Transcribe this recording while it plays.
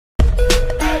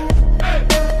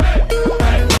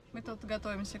тут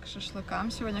готовимся к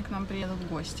шашлыкам. Сегодня к нам приедут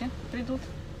гости.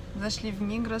 Зашли в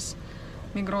Мигрос,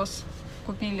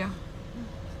 купили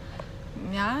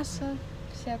мясо,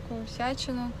 всякую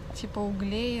всячину, типа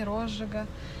углей, розжига.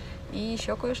 И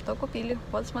еще кое-что купили.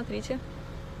 Вот, смотрите.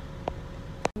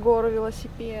 Гору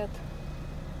велосипед.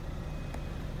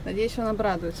 Надеюсь, он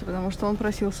обрадуется, потому что он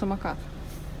просил самокат.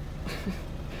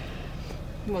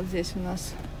 Вот здесь у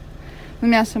нас. Ну,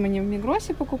 мясо мы не в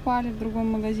Мигросе покупали, в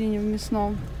другом магазине, в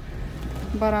мясном.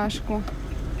 Барашку.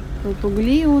 Тут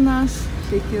угли у нас,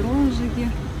 всякие розжиги,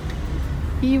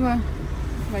 пиво,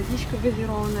 водичка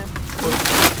газированная.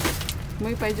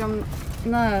 Мы пойдем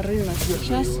на рынок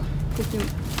сейчас, купим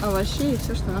овощей и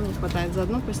все, что нам не хватает.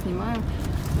 Заодно поснимаем,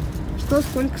 что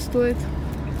сколько стоит.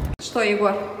 Что,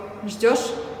 Егор,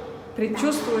 ждешь?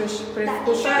 Предчувствуешь?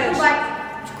 Предвкушаешь?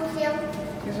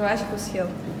 И жвачку съел.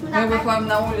 Мы выходим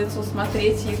на улицу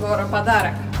смотреть Егора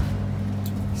подарок.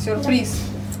 Сюрприз.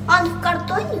 Он в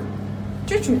картоне?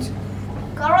 Чуть-чуть.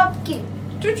 Коробки?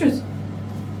 Чуть-чуть.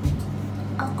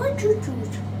 А какой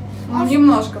чуть-чуть? Ну,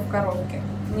 немножко в коробке.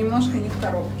 Немножко не в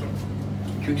коробке.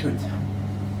 Чуть-чуть.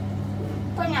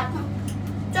 Понятно.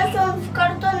 То, что он в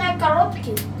картонной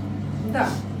коробке? Да.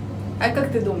 А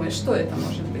как ты думаешь, что это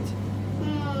может быть?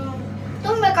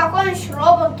 Думаю, какой-нибудь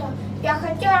робот. Я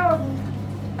хотела...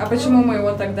 А почему мы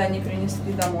его тогда не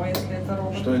принесли домой, если это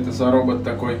робот? Что это за робот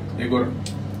такой, Егор,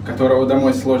 которого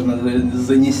домой сложно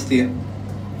занести?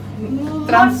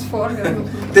 Трансформер.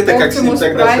 Ты-то как с ним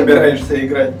тогда собираешься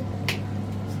играть?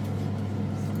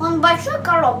 Он в большой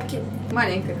коробке?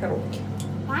 Маленькой коробки.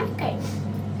 Маленькой?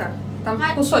 Так, там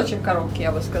кусочек коробки,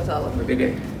 я бы сказала.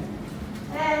 Выбегай.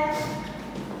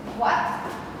 Вот.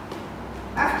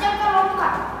 А где коробка?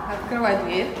 Открывай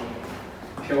дверь.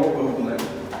 Чего было?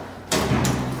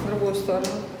 В другую сторону.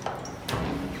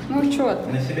 Ну, что ты?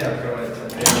 На себя открывается.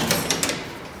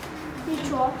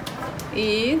 Ничего.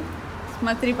 И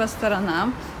смотри по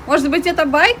сторонам. Может быть, это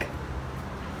байк?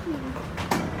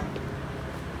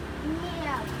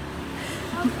 Нет.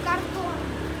 Он в картоне.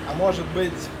 А может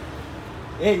быть...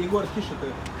 Эй, Егор, тише ты.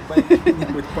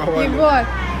 Как-нибудь повалил. Егор,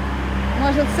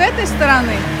 может, с этой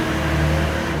стороны?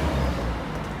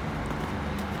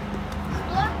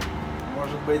 Что?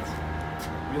 Может быть,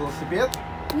 велосипед?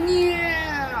 Нет.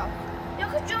 Я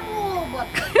хочу робот.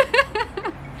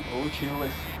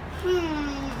 Получилось.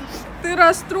 Ты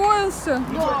расстроился?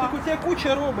 Егор, так у тебя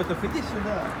куча роботов, иди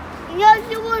сюда. У меня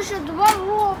всего лишь 2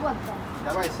 робота.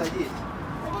 Давай, садись.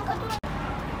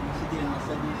 Сидельно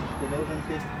садись, ты должен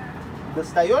сесть.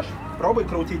 Достаешь? Пробуй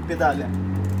крутить педали.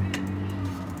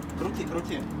 Крути,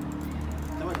 крути.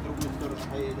 Давай в другую сторону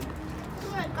поедем.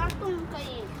 Ой, картонка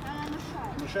есть, она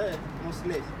мешает. Мешает? Ну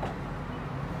слезь.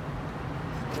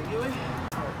 Спрыгивай.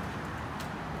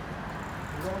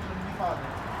 Должен не падать.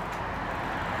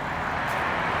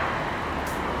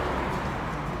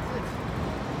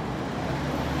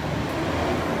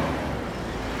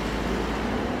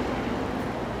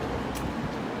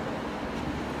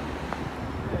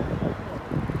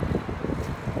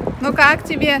 Ну как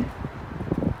тебе,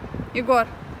 Егор?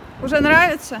 Уже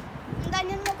нравится? Да,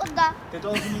 немного да. Ты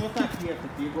должен вот так ехать,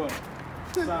 Егор.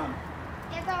 Сам.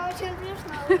 Это очень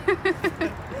смешно.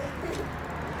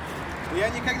 Я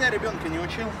никогда ребенка не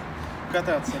учил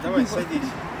кататься. Давай, садись.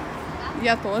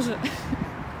 Я тоже.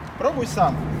 Пробуй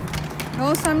сам. Но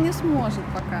он сам не сможет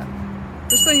пока.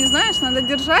 Ты что, не знаешь? Надо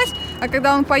держать, а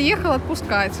когда он поехал,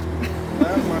 отпускать.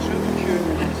 Да, в машину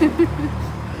что-нибудь.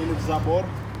 Или в забор.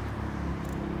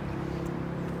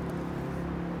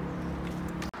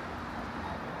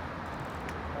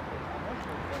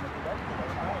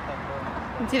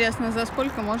 Интересно, за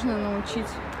сколько можно научить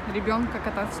ребенка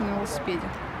кататься на велосипеде?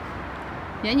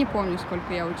 Я не помню,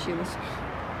 сколько я училась.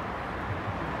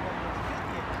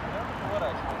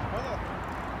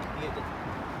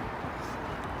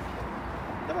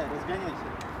 Давай, разгоняйся.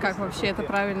 Как вообще это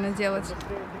правильно делать?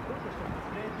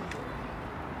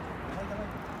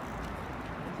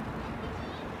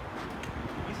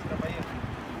 Быстро поехали.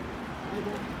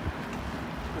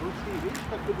 Крути, видишь,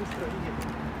 как ты быстро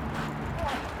едешь?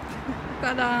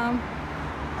 Та-дам!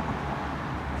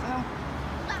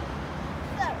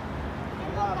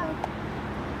 Ладно.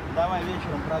 Давай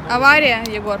вечером продолжим. Авария,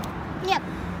 Егор? Нет,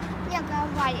 нет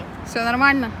аварии. Все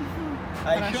нормально?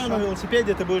 А Хорошо. еще на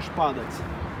велосипеде ты будешь падать.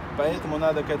 Поэтому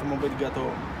надо к этому быть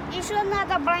готовым. Еще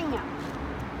надо броня.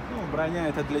 Ну, броня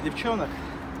это для девчонок.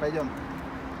 Пойдем.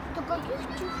 Да каких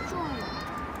девчонок?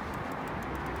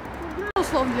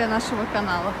 Слов для нашего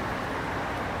канала.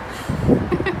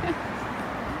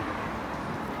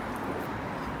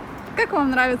 Как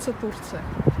вам нравится Турция?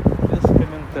 Без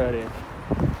комментариев.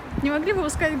 Не могли бы вы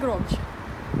сказать громче?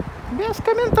 Без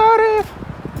комментариев.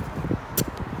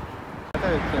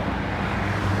 оставить все.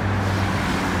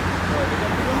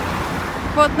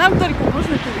 Вот нам только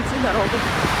нужно перейти дорогу.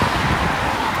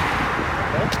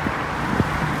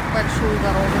 Большую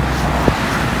дорогу.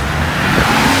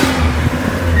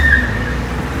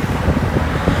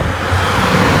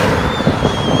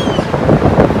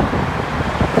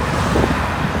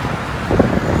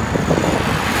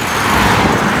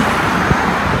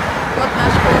 Вот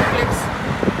наш комплекс.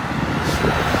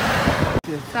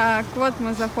 Так, вот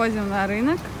мы заходим на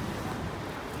рынок.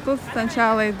 Тут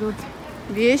сначала идут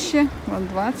вещи, вот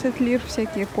 20 лир,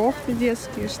 всякие кофты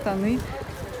детские, штаны.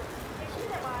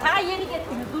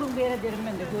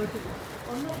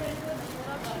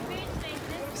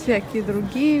 Всякие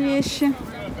другие вещи.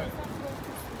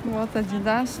 Вот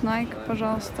Adidas, Nike,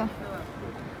 пожалуйста.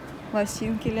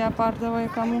 Лосинки леопардовые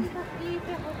кому.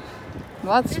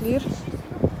 20 лир.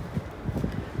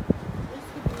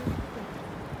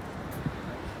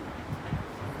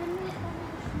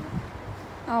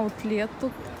 Аутлет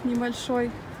тут небольшой.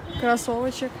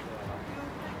 Кроссовочек.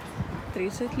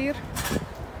 30 лир.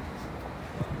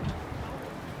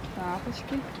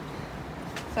 Тапочки.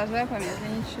 Сажай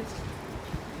помедленнее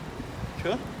чуть.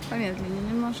 Че? Помедленнее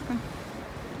немножко.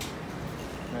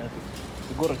 Я тут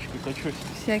с горочки качусь.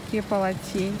 Всякие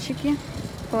полотенчики.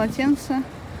 Полотенца.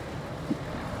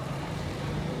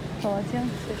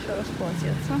 Полотенце, еще раз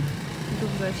полотенце.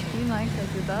 Рюкзачки, Nike,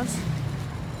 Adidas.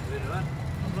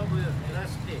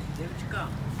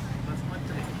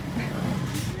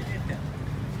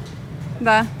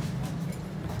 Да.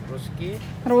 Русский?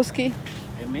 Русский.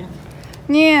 Эмин?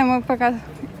 Не, мы пока...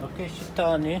 Окей,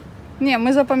 штаны. Не,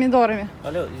 мы за помидорами.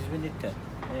 Алло, извините.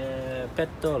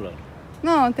 $5.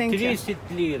 Ну, thank you. 30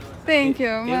 лир. Thank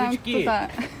you. Мы Девочки, туда.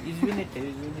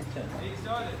 извините.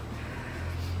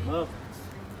 Вот,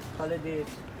 холодец.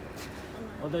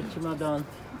 Вот чемодан.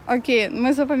 Окей,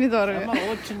 мы за помидорами. Ama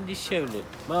очень дешевле.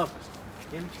 Бак,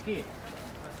 девочки.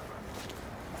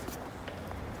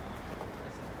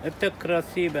 Это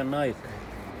красиво, Nike.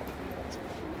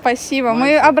 Спасибо.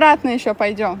 Мы обратно еще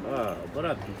пойдем.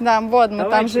 Обратно. Да, вот мы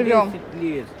там живем.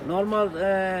 Нормал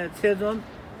сезон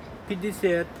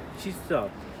 50, 600.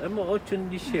 Это очень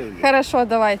дешевле. Хорошо,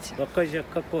 давайте. Покажи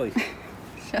какой.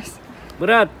 Сейчас.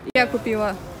 Брат. Я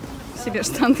купила себе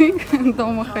штаны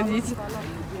дома ходить.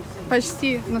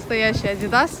 Почти настоящий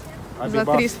Adidas за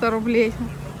 300 рублей.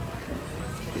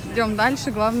 Идем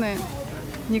дальше. Главное,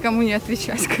 никому не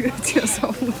отвечать, когда тебя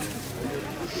зовут.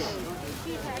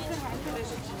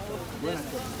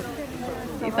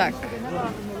 Итак,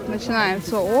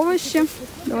 начинаются овощи.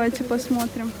 Давайте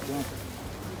посмотрим.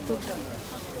 Тут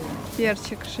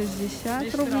перчик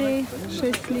 60 рублей,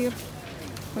 6 лир.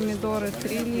 Помидоры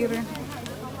 3 лиры.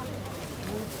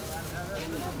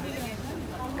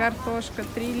 Картошка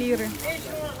 3 лиры.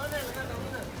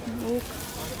 Лук.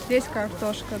 Здесь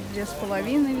картошка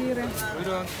 2,5 лиры.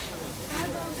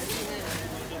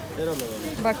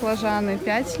 Баклажаны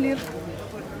 5 лир.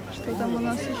 Что там у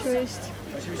нас еще есть?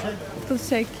 Тут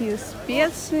всякие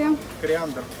специи,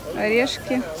 Кориандр.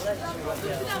 орешки,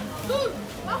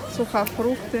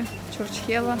 сухофрукты,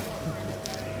 чурчхела.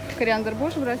 Кориандр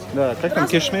будешь брать? Да, как там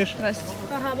кишмиш? Здрасте.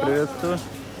 Приветствую.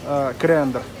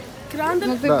 Кориандр.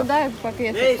 Ну ты Да. дай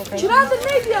пакет покажи.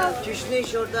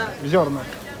 Зерна.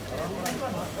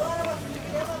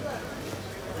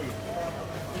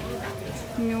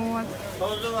 Мед.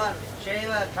 Tozu var, şey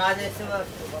var, tanesi var.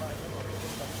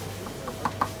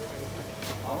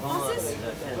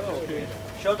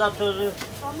 Şurada tozu.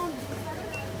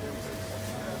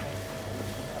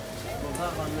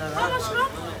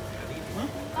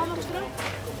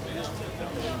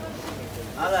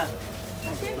 Hala.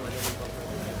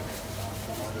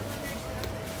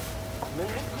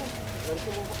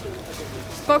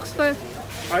 Сколько стоит?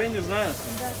 А я не знаю.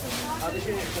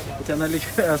 У тебя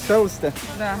наличка осталось-то?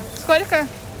 Да. Сколько?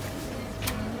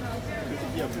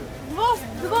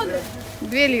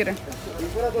 2 лиры.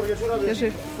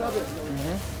 Держи.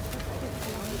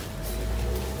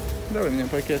 Давай мне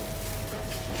пакет.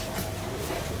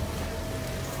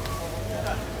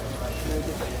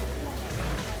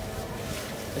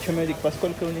 А что, Медик,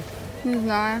 поскольку у них? Не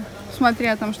знаю. Смотри,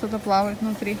 а там что-то плавает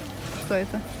внутри. Что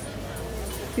это?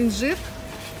 Инжир?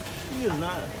 Не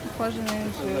знаю. Похоже на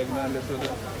инжир. Загнали туда.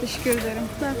 Teşekkür ederim.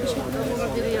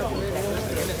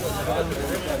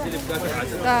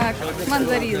 Так,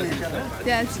 мандарины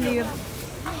 5 лир.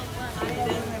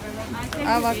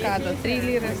 Авокадо 3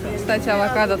 лиры. Кстати,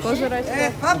 авокадо тоже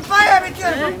растет. Папайя,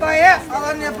 ветер, папайя.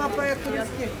 Алания папайя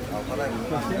турецкий.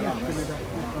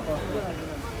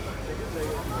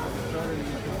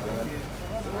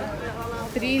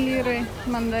 3 лиры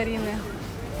мандарины.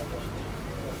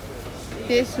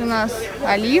 Здесь у нас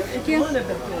оливки,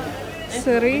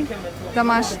 сыры,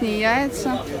 домашние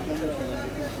яйца.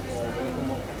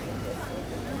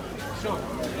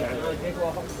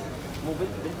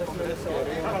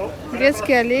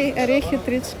 Грецкие орехи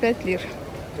 35 лир.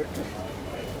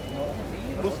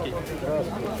 Русский.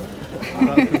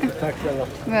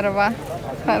 Мерва.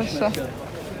 Хорошо.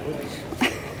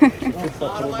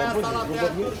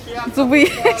 Зубы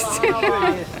есть.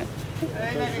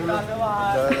 Да.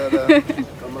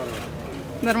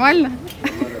 Нормально?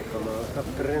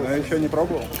 Я еще не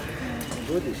пробовал.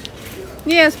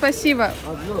 Не, спасибо.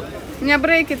 У меня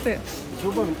брекеты.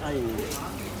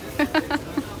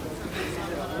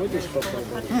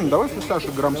 Давай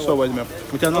фисташек грамм 100 возьмем.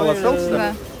 У тебя новый остался?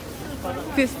 Да.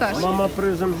 Фисташ. Мама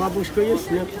презент, бабушка есть,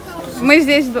 нет? Мы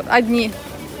здесь одни.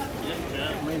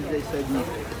 Мы здесь одни.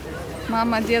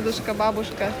 Мама, дедушка,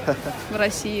 бабушка в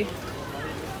России.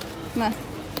 На.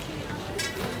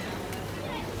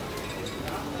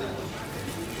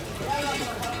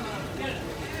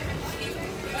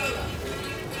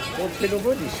 Вот кило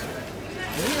будешь?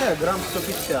 Не, грамм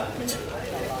 150.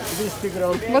 200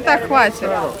 грамм. Вот так хватит.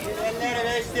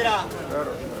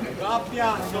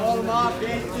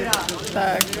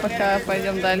 Так, пока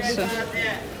пойдем дальше.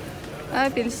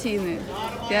 Апельсины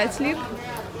 5 лир.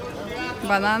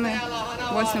 Бананы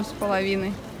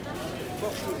 8,5.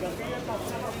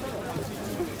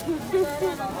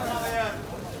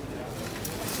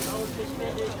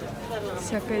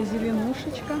 Всякая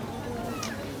зеленушечка.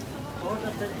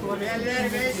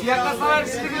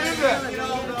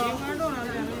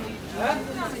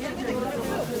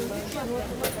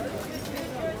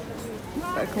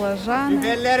 Баклажаны.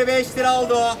 Biberler 5 lira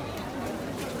oldu.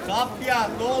 Kapya,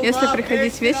 dolma, Если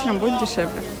приходить вечером, будет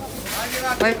дешевле.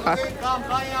 Лайфхак.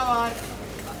 Kampanya var.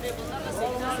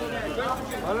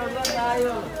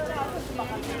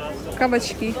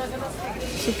 Кабачки,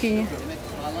 цукини.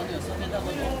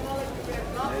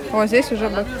 О, здесь уже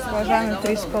баклажаны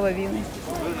 3,5.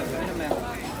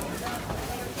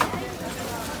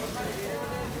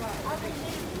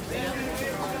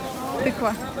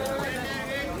 Тыква.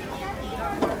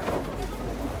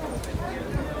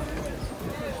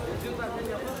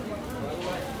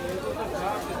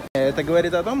 Это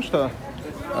говорит о том, что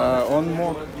он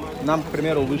мог нам, к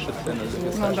примеру, выше цены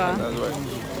записать. Ну да. Назвать.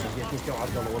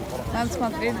 Надо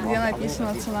смотреть, где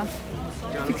написана цена.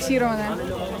 Фиксированная.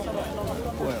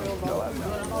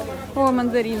 О,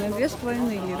 мандарины 2,5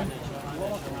 лиры.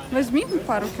 Возьми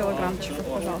пару килограммчиков,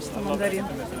 пожалуйста, мандарин.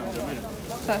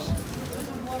 Саш.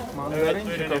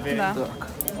 Мандаринчиков? Да. Так.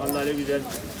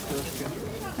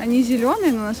 Они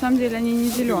зеленые, но на самом деле они не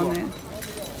зеленые.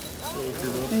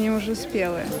 Они уже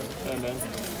спелые.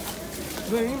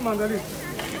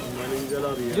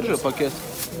 Держи пакет.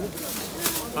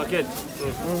 Paket.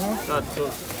 Dur.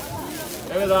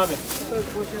 Evet abi.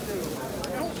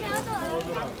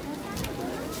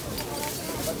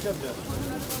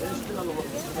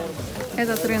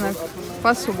 Этот рынок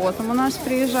по субботам у нас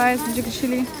приезжает в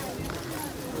Дикчили.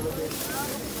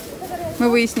 Мы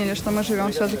выяснили, что мы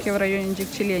живем все-таки в районе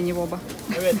Дикчили, а не в Оба.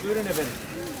 Evet, buyurun efendim.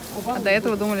 А до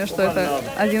этого думали, что это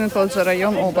один и тот же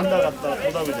район Оба.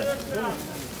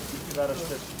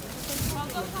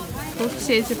 Тут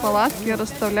все эти палатки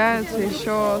расставляются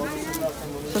еще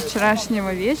со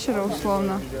вчерашнего вечера,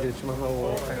 условно.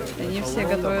 Они все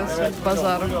готовятся к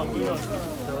базару.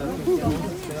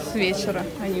 С вечера,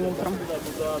 а не утром.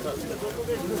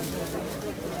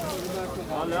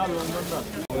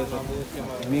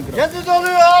 Yazık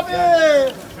oluyor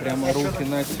abi. Прямо руки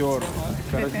натер,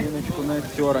 корзиночку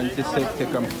натер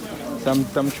антисептиком.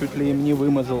 Там чуть ли им не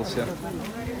вымазался.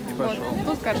 И Вот. пошел.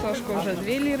 Тут картошка уже 2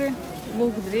 лиры,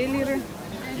 лук 2 лиры,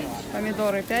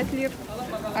 помидоры 5 лир,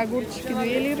 огурчики 2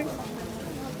 лиры.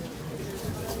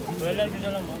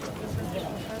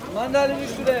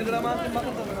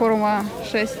 Хурма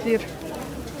 6 лир.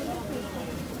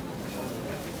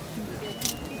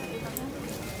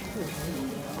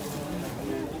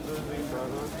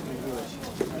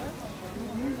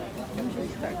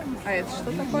 Так, а это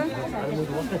что такое?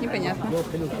 Непонятно.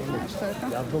 Что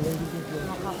это?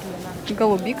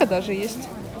 Голубика даже есть.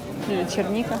 Или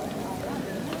черника.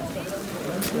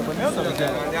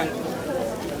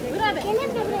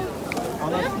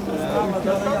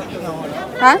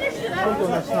 А? Сколько у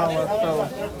нас снова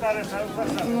осталось?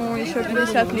 Ну, еще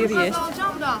 50 лир есть.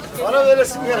 Bana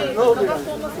verirsin ya. Ne oluyor?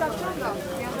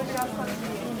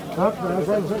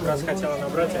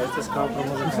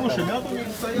 Слушай, мед у них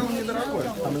стоял недорогой.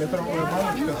 Там литровая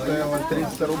баночка стояла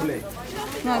 300 рублей.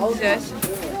 Надо взять.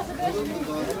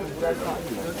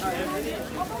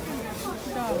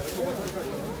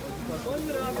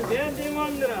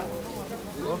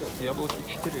 Яблоки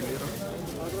 4 лира.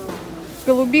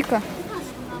 Голубика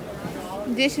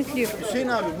 10 лир. Hüseyin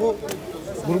abi bu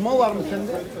hurma var mı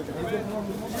sende?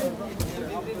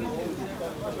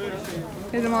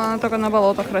 Я думала, она только на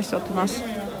болотах растет у нас.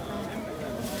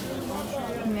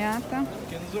 Мята.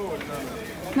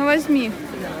 Ну возьми.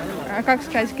 А как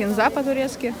сказать кинза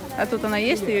по-турецки? А тут она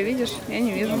есть, ты ее видишь? Я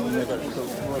не вижу.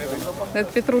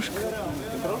 Это петрушка.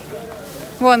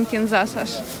 Вон кинза, Саш.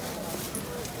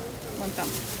 Вон там.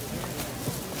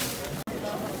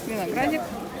 Виноградик.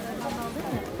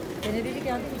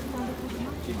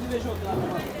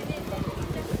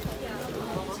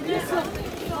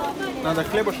 Надо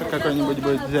хлебушек какой-нибудь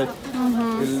будет взять.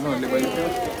 Или, ну, либо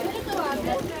лепешки.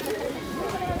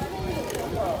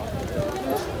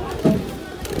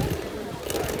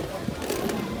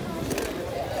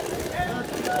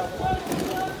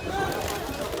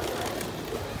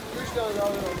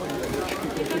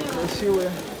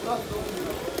 Красивые.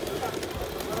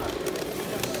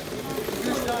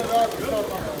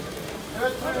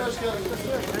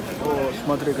 О,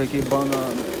 смотри, какие бананы.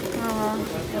 Ага,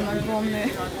 он огромные.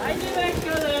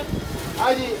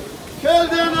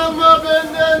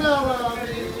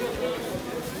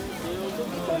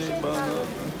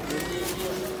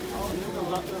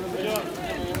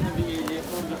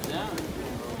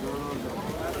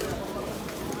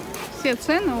 Все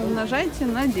цены умножайте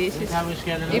на 10.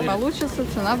 И получится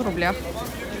цена в рублях.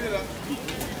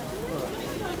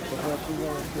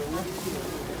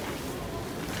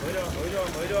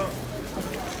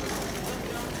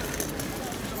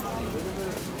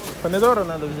 Помидоры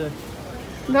надо взять.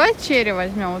 Давай черри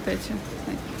возьмем вот эти.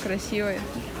 Красивые.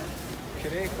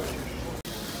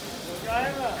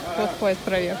 Тут ходит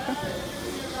проверка.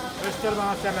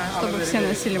 Чтобы все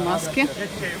носили маски.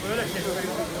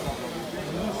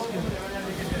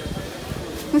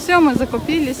 Ну все, мы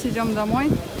закупились, идем домой.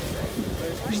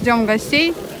 Ждем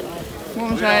гостей.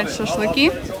 Будем жарить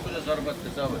шашлыки.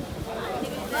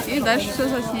 И дальше все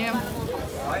заснимем.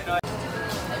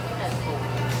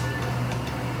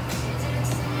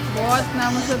 Вот,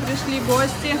 нам уже пришли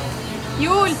гости.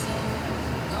 Юль!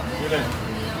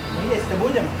 Мы есть-то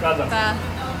будем? Да.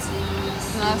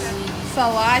 У нас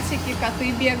салатики,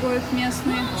 коты бегают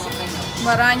местные.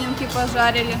 Баранинки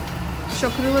пожарили. Еще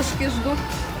крылышки ждут.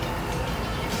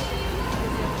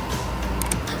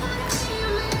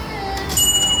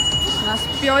 У нас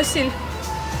пёсель.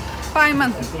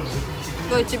 Пайман.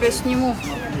 Я тебя сниму.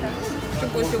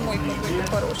 Какой ты мой, какой ты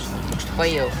хороший. Что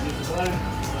поел?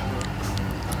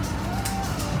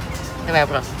 Давай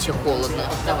обратно, тебе холодно.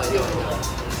 Давай.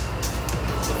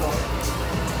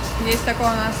 Здесь такой у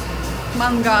нас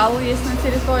мангал есть на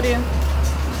территории.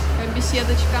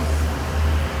 Беседочка.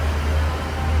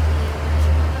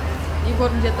 Егор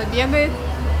где-то бегает.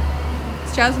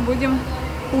 Сейчас будем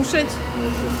кушать.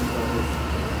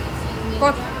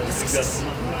 Кот.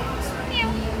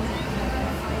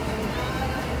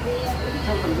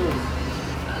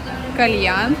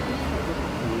 Кальян.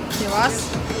 Пивас.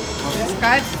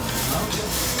 Искать.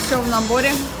 Все в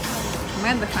наборе. Мы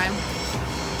отдыхаем.